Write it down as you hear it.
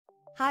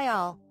Hi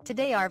all,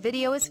 today our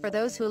video is for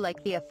those who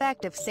like the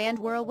effect of sand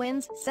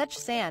whirlwinds, such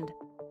sand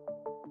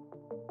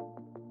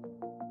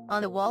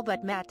on the wall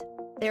but matte.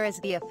 There is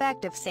the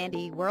effect of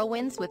sandy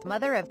whirlwinds with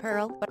mother of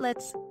pearl, but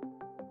let's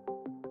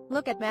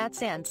look at matte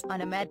sands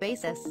on a matte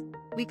basis.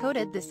 We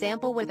coated the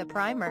sample with a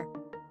primer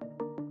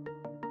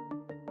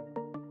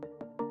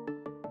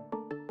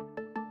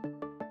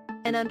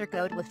and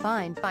undercoat with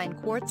fine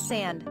quartz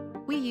sand.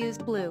 We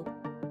used blue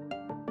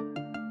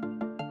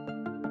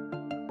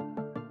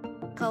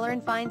color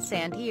and fine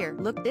sand here.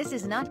 Look, this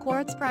is not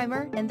quartz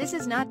primer, and this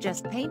is not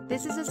just paint,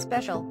 this is a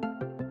special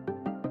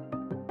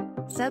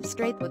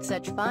substrate with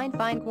such fine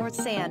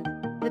quartz sand.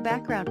 The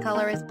background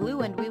color is blue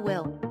and we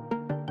will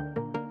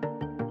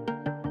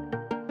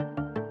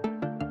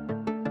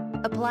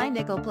apply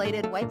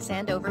nickel-plated white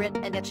sand over it,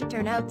 and it should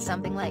turn out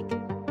something like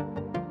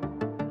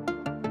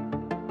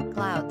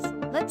clouds.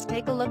 Let's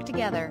take a look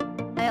together.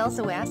 I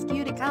also ask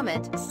you to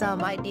comment.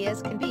 Some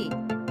ideas can be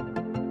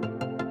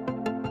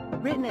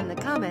written in the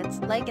comments.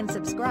 Like and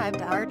subscribe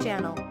to our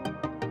channel.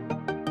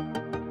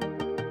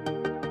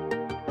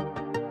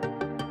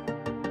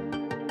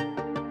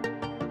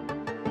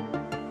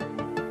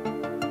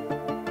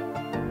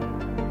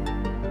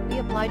 We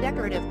apply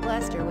decorative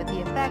plaster with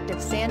the effect of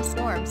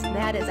sandstorms,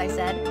 that is, I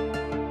said,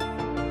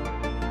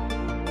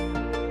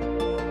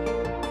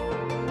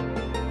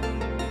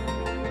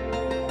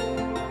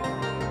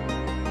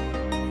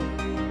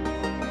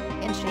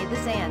 and shade the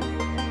sand.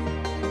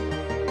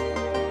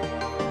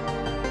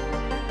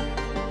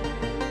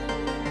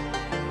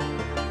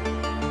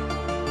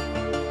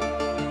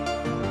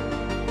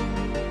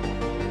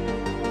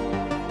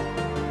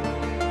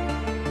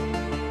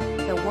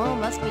 The wall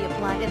must be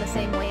applied in the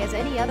same way as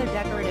any other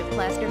decorative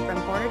plaster from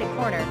corner to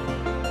corner,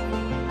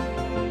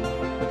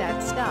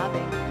 without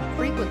stopping.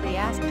 Frequently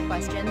asked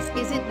questions: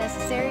 is it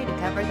necessary to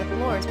cover the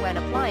floors when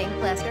applying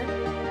plaster?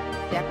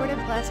 Decorative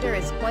plaster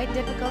is quite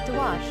difficult to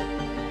wash,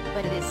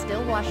 but it is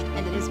still washed,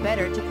 and it is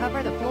better to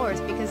cover the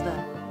floors because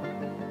the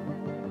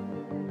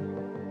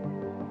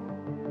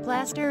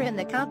plaster in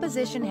the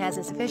composition has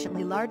a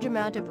sufficiently large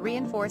amount of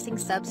reinforcing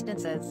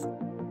substances,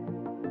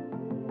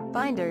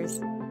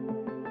 binders,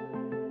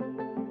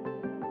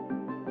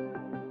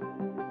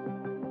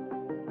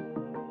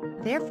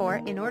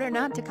 therefore, in order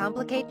not to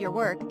complicate your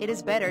work, it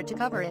is better to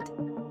cover it.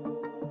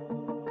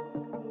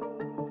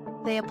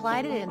 They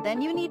applied it, and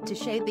then you need to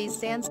shade these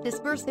sands,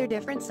 disperse their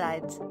different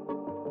sides.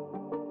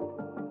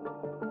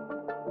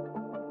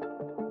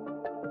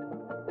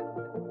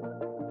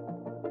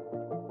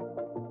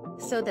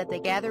 So that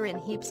they gather in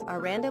heaps, are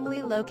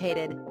randomly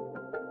located.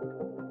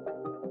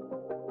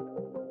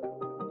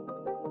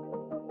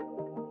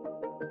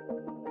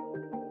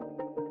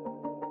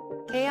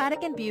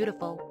 Chaotic and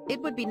beautiful. It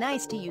would be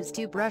nice to use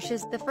two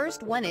brushes. The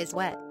first one is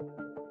wet,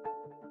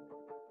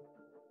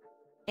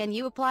 and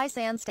you apply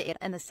sands to it,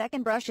 and the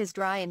second brush is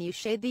dry, and you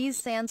shade these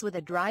sands with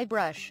a dry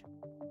brush.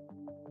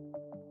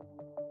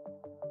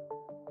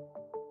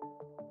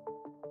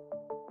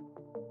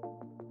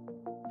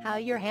 How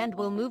your hand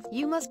will move,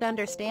 you must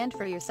understand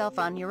for yourself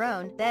on your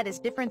own. That is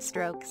different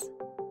strokes,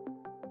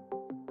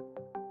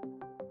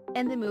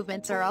 and the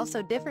movements are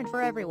also different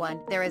for everyone.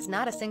 There is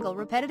not a single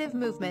repetitive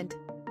movement,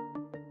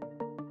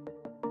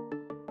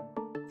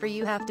 for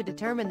you have to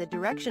determine the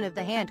direction of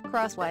the hand,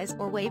 crosswise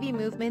or wavy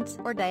movements,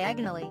 or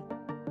diagonally.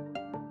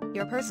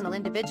 Your personal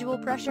individual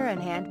pressure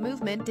and hand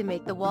movement to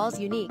make the walls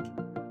unique.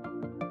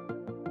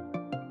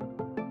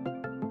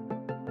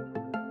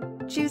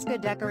 Choose good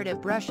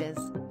decorative brushes.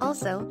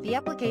 Also, the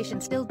application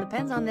still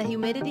depends on the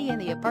humidity in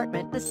the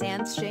apartment. The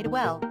sands shade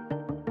well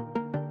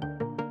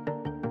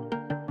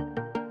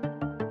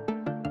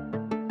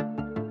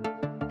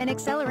and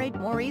accelerate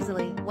more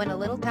easily when a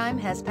little time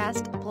has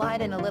passed.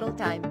 Applied in a little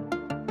time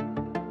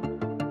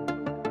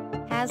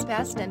has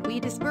passed, and we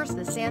disperse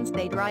the sands.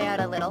 They dry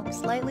out a little,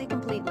 slightly,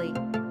 completely.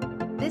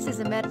 This is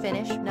a matte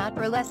finish, not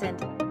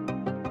pearlescent.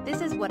 This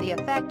is what the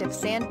effect of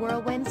sand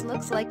whirlwinds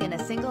looks like in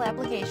a single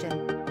application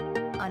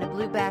on a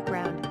blue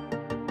background.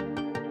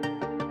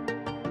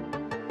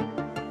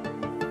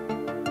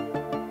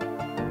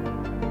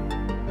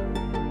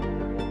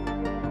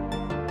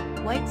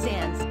 White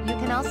sands. You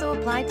can also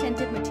apply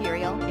tinted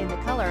material in the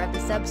color of the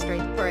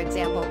substrate, for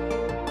example.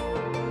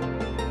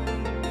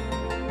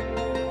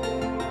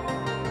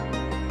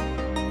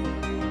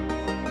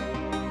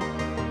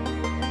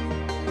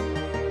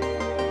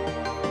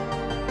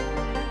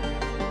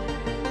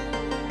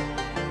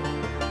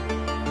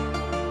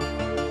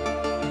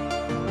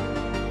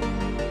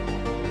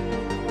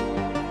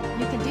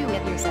 You can do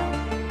it yourself.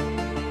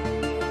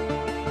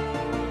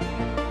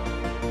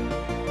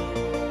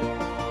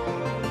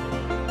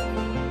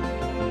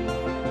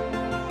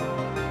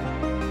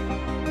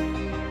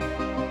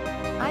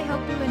 I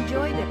hope you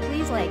enjoyed it.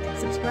 Please like,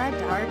 subscribe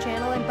to our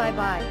channel, and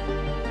bye-bye.